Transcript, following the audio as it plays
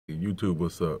YouTube,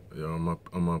 what's up? Yo,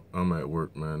 I'm at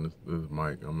work, man. This is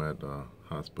Mike. I'm at the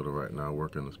hospital right now,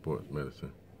 working in sports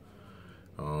medicine.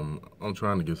 I'm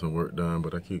trying to get some work done,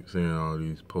 but I keep seeing all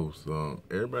these posts.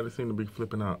 Everybody seems to be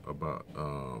flipping out about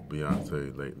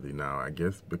Beyonce lately. Now, I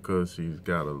guess because she's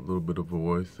got a little bit of a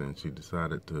voice and she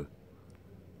decided to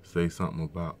say something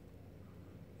about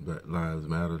Black Lives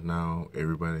Matter. Now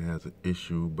everybody has an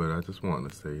issue, but I just want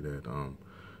to say that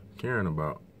caring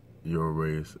about your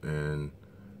race and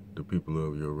the people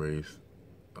of your race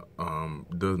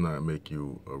does not make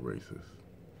you a racist.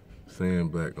 Saying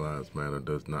Black Lives Matter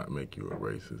does not make you a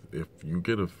racist. If you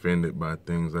get offended by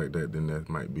things like that, then that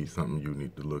might be something you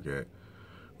need to look at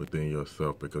within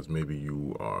yourself, because maybe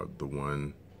you are the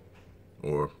one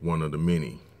or one of the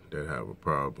many that have a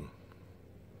problem.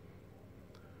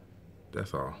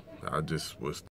 That's all. I just was